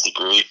don't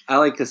disagree. I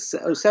like a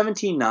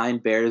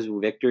 17-9 Bears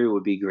victory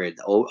would be great.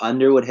 The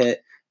under would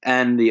hit,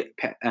 and the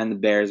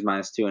Bears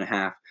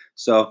 -2.5.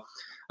 So,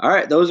 all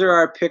right, those are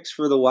our picks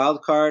for the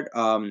wild card.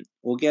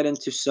 We'll get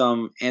into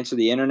some Answer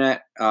the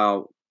Internet.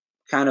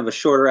 Kind of a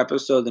shorter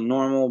episode than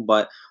normal,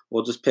 but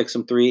we'll just pick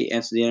some 3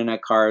 Answer the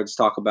Internet cards,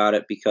 talk about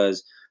it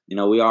because,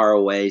 we are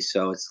away,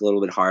 so it's a little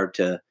bit hard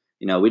to,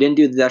 we didn't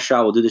do the death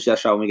shot. We'll do the death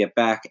shot when we get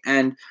back.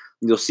 And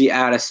you'll see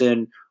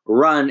Addison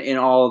run in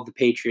all of the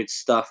Patriots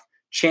stuff,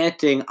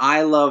 chanting,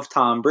 "I love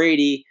Tom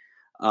Brady."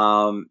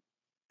 And,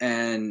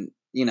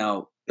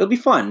 it'll be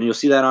fun. You'll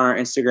see that on our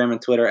Instagram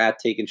and Twitter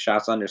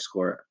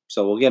 @TakingShots_.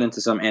 So we'll get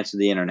into some Answer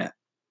the Internet.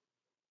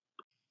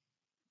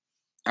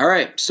 All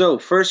right, so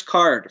first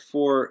card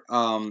for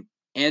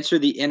Answer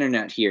the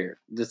Internet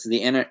here. This is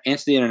the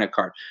Answer the Internet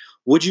card.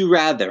 Would you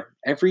rather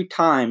every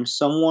time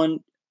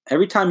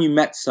you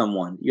met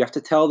someone, you have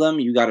to tell them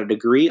you got a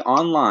degree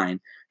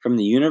online from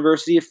the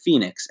University of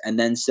Phoenix and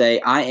then say,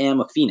 "I am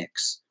a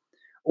Phoenix,"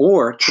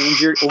 or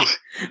change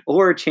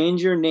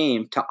your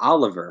name to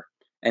Oliver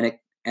and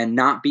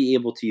not be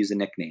able to use a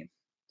nickname?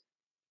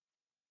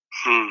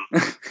 I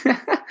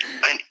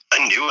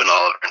knew an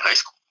Oliver in high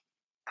school.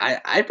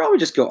 I'd probably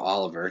just go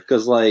Oliver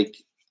because,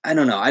 I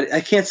don't know.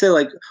 I can't say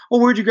 "Oh,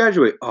 where'd you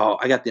graduate?" "Oh,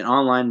 I got the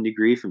online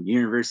degree from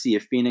University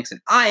of Phoenix,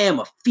 and I am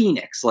a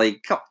Phoenix."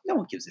 No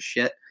one gives a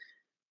shit.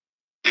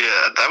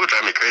 Yeah, that would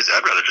drive me crazy.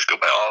 I'd rather just go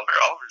by Oliver.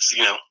 Oliver's,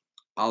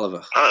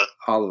 Oliver.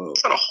 Oliver.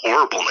 It's not a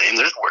horrible name.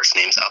 There's worse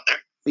names out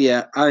there.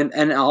 Yeah,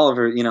 and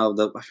Oliver,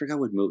 I forgot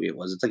what movie it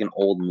was. It's like an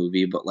old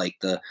movie, but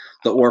the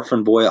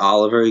orphan boy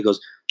Oliver, he goes,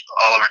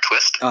 Oliver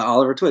Twist.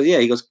 Oliver Twist. Yeah,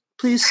 he goes,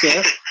 "Please,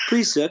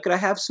 sir, could I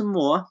have some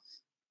more?"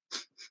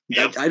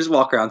 Yep. I just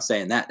walk around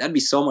saying that. That'd be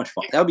so much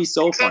fun. That would be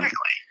so fun. Please,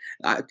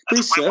 That's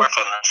way sir. more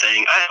fun than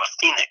saying, "I am a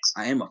Phoenix."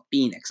 I am a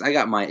Phoenix. I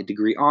got my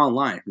degree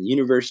online from the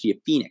University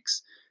of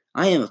Phoenix.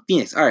 I am a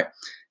Phoenix. All right.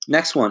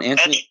 Next one,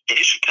 Anthony.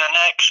 Education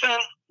Connection.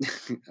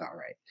 All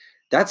right.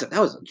 That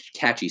was a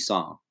catchy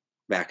song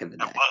back in the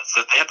day. It was.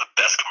 They had the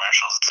best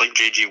commercials. It's like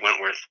J.G.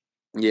 Wentworth.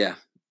 Yeah.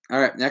 All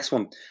right. Next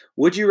one.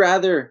 Would you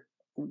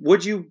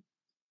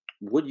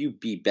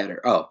be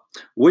better? Oh,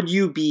 would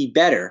you be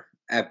better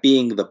at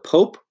being the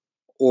Pope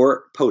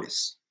or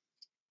POTUS?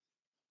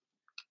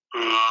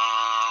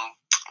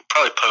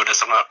 Probably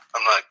POTUS. I'm not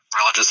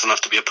religious enough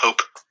to be a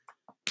pope.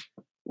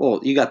 Well,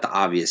 you got the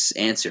obvious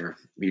answer.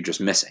 You're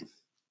just missing,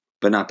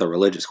 but not the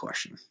religious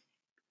question.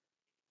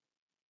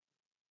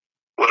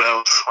 What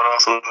else? What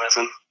else am I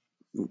missing?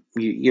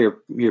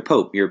 You're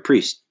Pope. You're a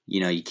priest.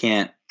 You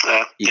can't.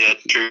 Yeah,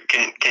 true.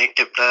 Can't get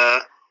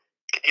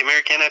Gay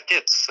Mary can't have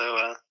kids,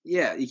 so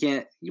yeah, you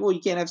can't. Well, you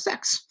can't have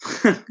sex.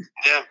 yeah.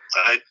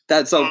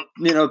 That's so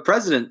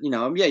president.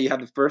 Yeah, you have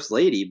the first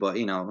lady, but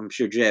I'm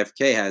sure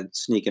JFK had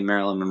sneaking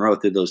Marilyn Monroe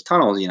through those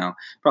tunnels.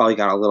 Probably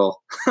got a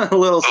little a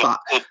little spot.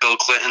 Well, Bill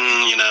Clinton,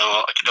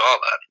 I could do all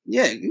that.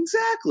 Yeah,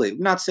 exactly. I'm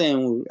not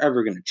saying we're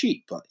ever going to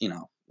cheat, but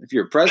if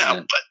you're a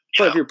president,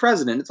 but if you're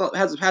president, it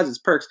has its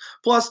perks.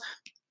 Plus,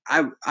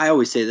 I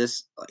always say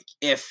this: like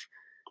if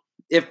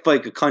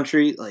like a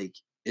country like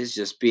is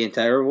just being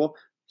terrible,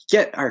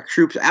 get our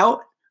troops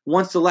out.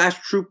 Once the last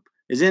troop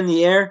is in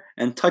the air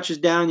and touches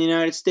down in the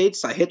United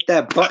States, I hit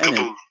that button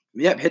and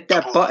hit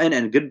that button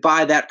and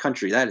goodbye that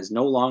country. That is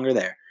no longer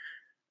there.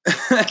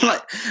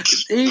 Like,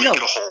 there you go.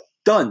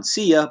 Done.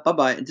 See ya. Bye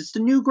bye. It's the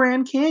new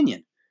Grand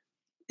Canyon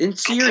in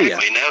Syria.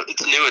 Exactly. Now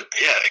it's new.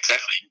 Yeah,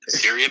 exactly.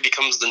 Syria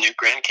becomes the new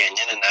Grand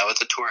Canyon, and now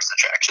it's a tourist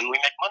attraction. We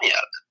make money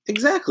out of it.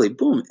 Exactly.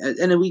 Boom.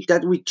 And we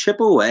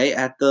chip away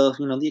at the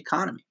the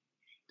economy.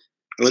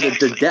 Or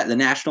the debt, the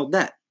national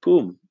debt.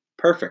 Boom.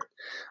 Perfect.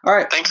 All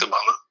right. Thanks,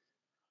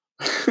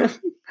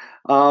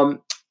 Obama.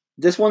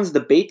 This one's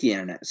debate the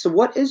internet. So,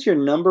 what is your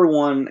number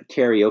one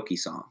karaoke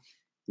song?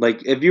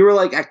 Like, if you were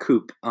like at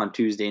Coop on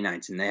Tuesday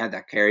nights and they had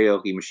that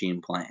karaoke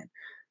machine playing,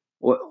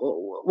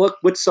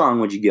 what song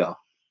would you go?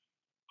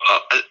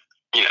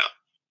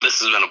 This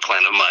has been a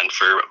plan of mine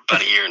for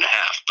about a year and a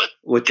half. But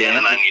Dan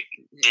and I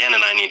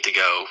need to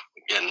go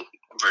and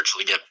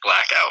virtually get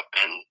blackout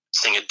and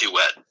sing a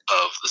duet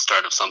of the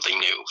start of something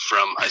new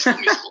from High School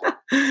Musical.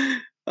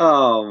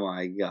 Oh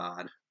my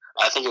God!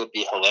 I think it would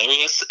be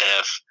hilarious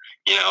if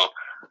I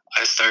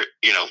start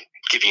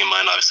keeping in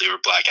mind obviously we're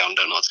blackout and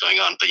don't know what's going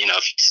on, but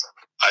if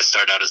I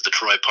start out as the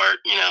Troy part,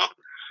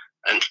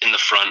 and in the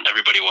front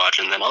everybody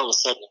watching, then all of a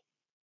sudden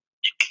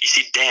you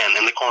see Dan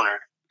in the corner.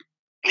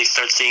 And he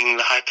starts singing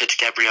the high-pitched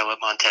Gabriela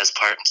Montez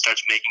part and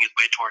starts making his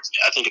way towards me.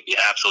 I think it'd be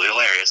absolutely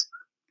hilarious.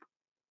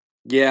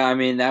 Yeah, I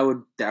mean that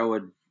would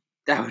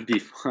be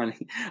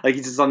funny. Like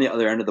he's just on the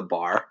other end of the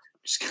bar,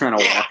 just kind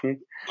of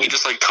walking. We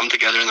just come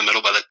together in the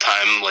middle by the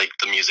time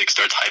the music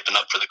starts hyping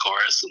up for the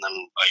chorus, and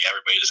then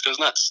everybody just goes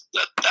nuts.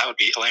 That would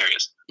be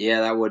hilarious.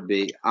 Yeah, that would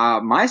be.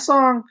 My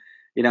song,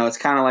 it's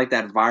kind of like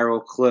that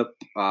viral clip.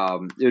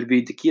 It would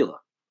be Tequila.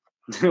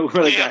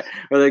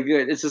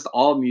 It's just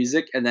all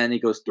music, and then he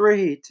goes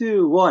 3,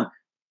 2, 1,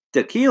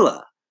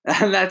 Tequila,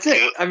 and that's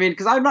it. I mean,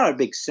 because I'm not a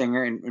big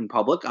singer in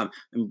public.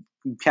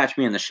 Catch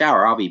me in the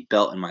shower, I'll be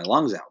belting my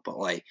lungs out.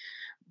 But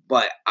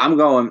I'm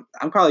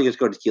probably just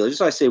go Tequila, just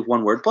so I say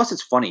one word. Plus,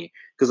 it's funny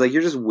because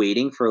you're just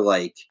waiting for oh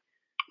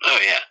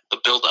yeah, the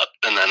build up,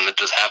 and then it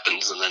just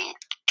happens, and then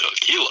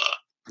Tequila.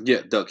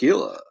 Yeah,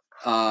 Tequila.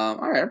 All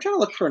right, I'm trying to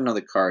look for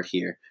another card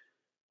here.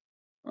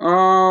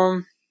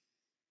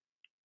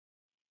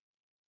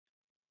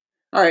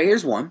 All right,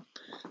 here's one.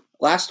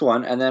 Last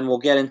one, and then we'll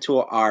get into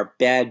our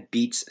bad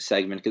beats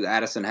segment because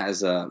Addison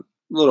has a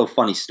little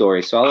funny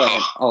story. So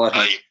I'll let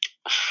him.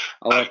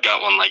 I've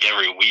got one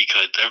every week.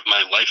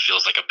 My life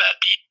feels like a bad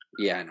beat.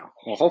 Yeah, I know.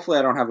 Well, hopefully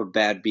I don't have a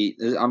bad beat.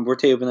 We're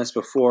taping this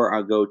before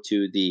I go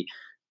to the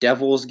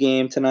Devils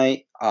game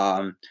tonight.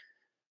 So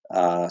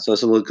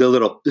it's a good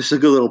little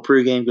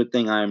pregame. Good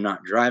thing I am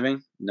not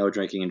driving. No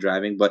drinking and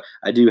driving. But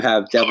I do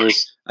have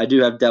Devils. I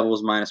do have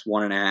Devils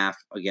 -1.5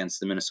 against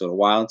the Minnesota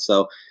Wild.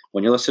 So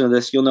when you listen to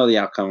this, you'll know the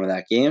outcome of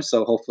that game.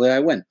 So hopefully I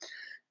win.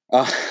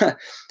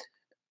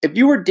 If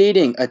you were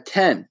dating a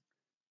 10,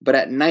 but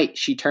at night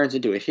she turns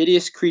into a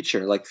hideous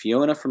creature like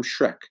Fiona from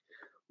Shrek,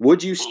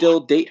 would you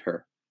still date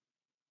her?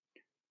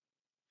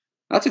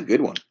 That's a good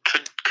one.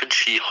 Could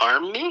she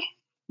harm me?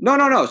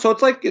 No. So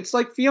it's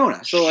like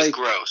Fiona. So she's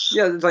gross.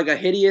 Yeah, it's like a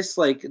hideous,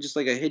 just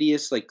like a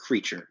hideous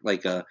creature.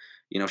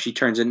 She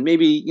turns in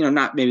maybe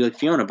not maybe like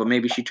Fiona, but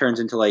maybe she turns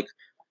into a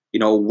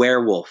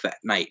werewolf at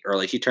night,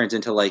 or she turns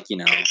into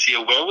See,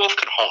 a werewolf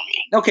could harm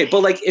me. Okay,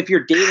 but if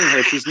you're dating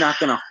her, she's not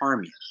gonna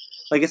harm you.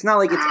 It's not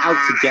like it's out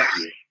to get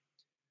you.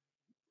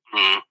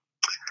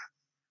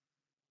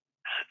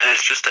 And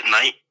it's just at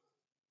night.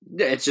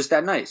 Yeah, it's just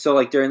at night.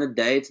 So during the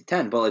day, it's a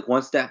 10. But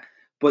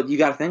but you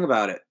got to think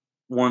about it.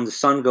 When the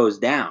sun goes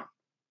down,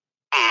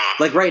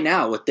 right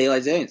now with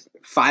daylight savings,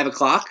 5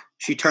 o'clock,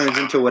 she turns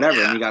into whatever,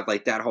 and you got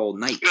that whole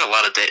night. You got a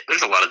lot of day.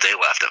 There's a lot of day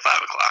left at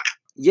 5 o'clock.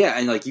 Yeah,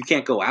 and you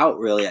can't go out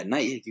really at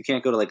night. You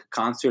can't go to a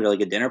concert or a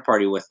dinner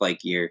party with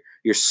your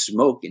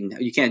smoke, and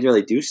you can't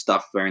really do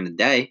stuff during the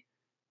day.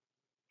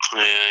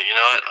 Yeah, you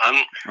know what?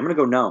 I'm gonna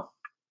go no.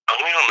 I'm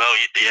gonna go no.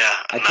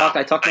 Yeah.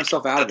 I talked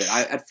myself out of it.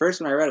 At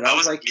first when I read it, I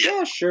was like,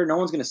 yeah, sure, no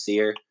one's gonna see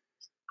her.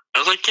 I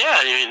was like, yeah,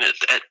 I mean,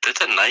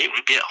 it's at night.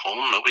 We'd be at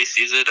home. Nobody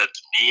sees it.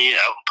 It's me out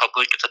in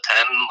public. It's a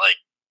 10.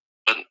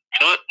 But you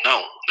know what?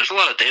 No. There's a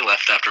lot of day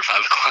left after 5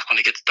 o'clock when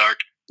it gets dark.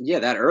 Yeah,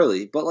 that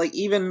early. But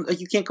even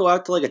you can't go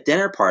out to a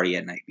dinner party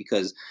at night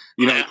because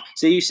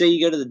say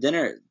you go to the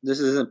dinner. This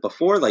isn't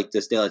before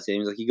this daylight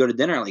savings. You go to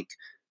dinner at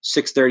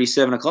 6:30,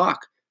 7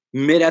 o'clock.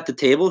 Mid at the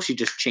table, she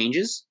just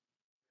changes.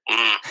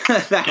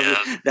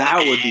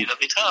 That would be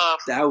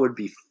tough. That would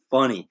be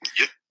funny.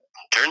 You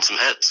turn some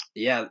heads.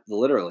 Yeah,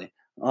 literally.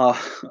 All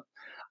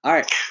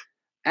right.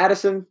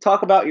 Addison,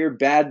 talk about your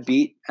bad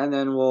beat, and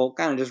then we'll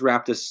kind of just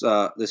wrap this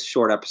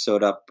short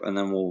episode up, and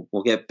then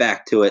we'll get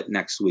back to it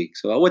next week.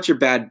 So, what's your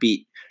bad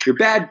beat? Your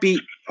bad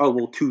beat. Oh,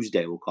 well,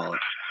 Tuesday we'll call it.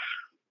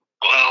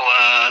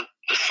 Well,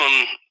 this one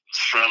is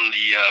from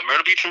the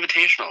Myrtle Beach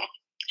Invitational.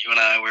 You and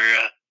I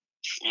were,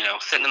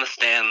 sitting in the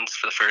stands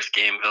for the first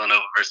game,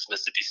 Villanova versus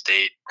Mississippi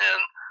State,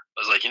 and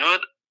I was like, you know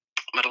what?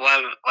 I'm at a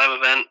live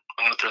event.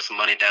 I'm going to throw some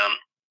money down.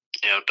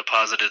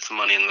 Deposited some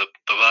money in the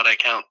Bovada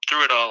account,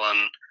 threw it all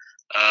on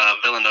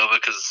Villanova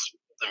because,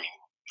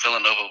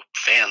 Villanova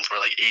fans were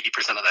like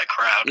 80% of that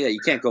crowd. Yeah, you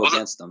can't go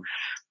against them.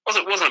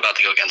 Wasn't about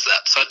to go against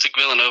that. So I took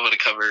Villanova to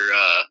cover,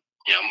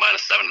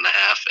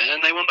 -7.5,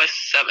 and they won by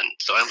 7.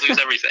 So I lose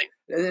everything.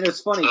 And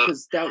it's funny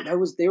because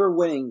they were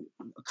winning,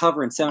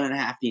 covering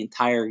 7.5 the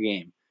entire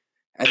game,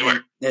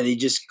 and they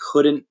just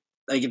couldn't,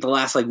 like, at the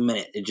last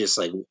minute, it just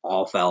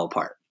all fell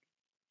apart.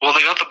 Well,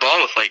 they got the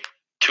ball with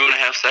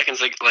 2.5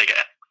 seconds, like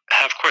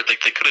half court.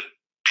 Like they could have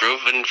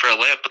drove in for a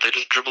layup, but they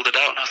just dribbled it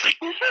out, and I was like,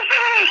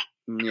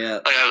 yeah.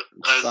 I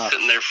was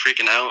sitting there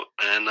freaking out,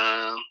 and then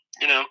I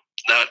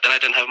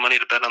didn't have money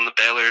to bet on the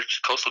Baylor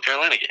Coastal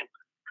Carolina game.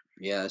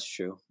 Yeah, that's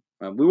true.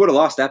 We would have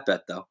lost that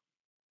bet though.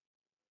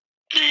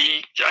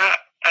 I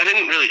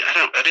didn't really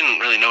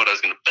know what I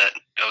was going to bet.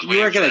 You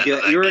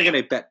were going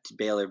to bet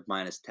Baylor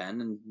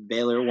 -10, and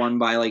Baylor won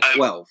by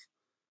 12.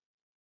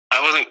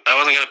 I wasn't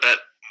going to bet.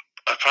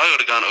 I probably would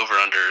have gone over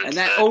under. And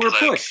that over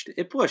pushed.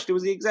 It pushed. It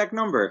was the exact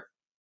number.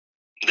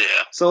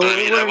 Yeah. So I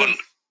wouldn't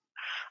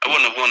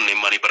have won any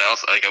money, but I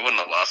also I wouldn't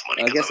have lost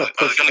money. I guess I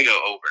was going to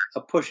go over.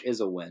 A push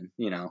is a win,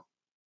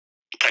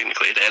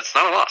 Technically, it's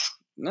not a loss.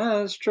 No,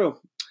 that's true.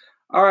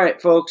 All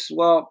right, folks.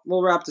 Well,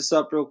 we'll wrap this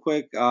up real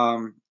quick.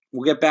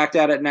 We'll get back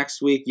at it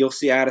next week. You'll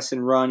see Addison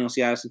run. You'll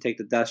see Addison take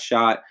the death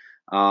shot.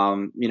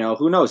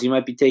 Who knows? He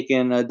might be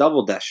taking a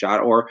double death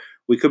shot, or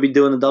we could be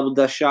doing the double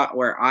death shot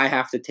where I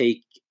have to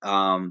take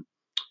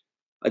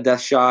a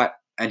death shot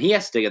and he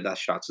has to take a death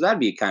shot. So that'd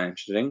be kind of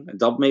interesting. A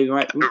double maybe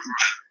might. I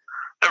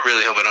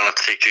really hope I don't have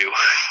to take 2.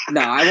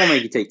 No, I won't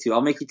make you take 2.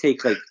 I'll make you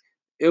take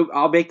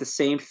I'll make the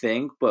same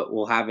thing, but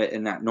we'll have it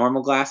in that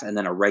normal glass and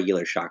then a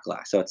regular shot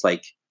glass. So it's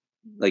like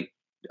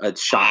a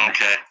shot and a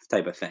half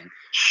type of thing.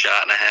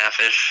 Shot and a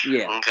half-ish?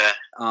 Yeah. Okay.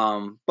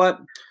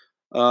 But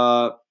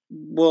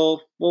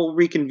we'll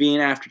reconvene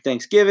after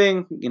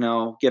Thanksgiving,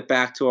 get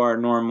back to our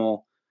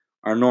normal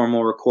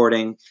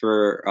recording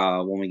for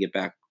when we get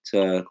back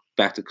to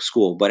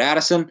school. But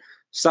Addison,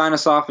 sign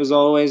us off as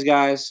always,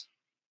 guys.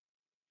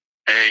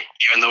 Hey,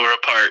 even though we're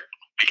apart,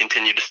 we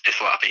continue to stay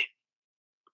sloppy.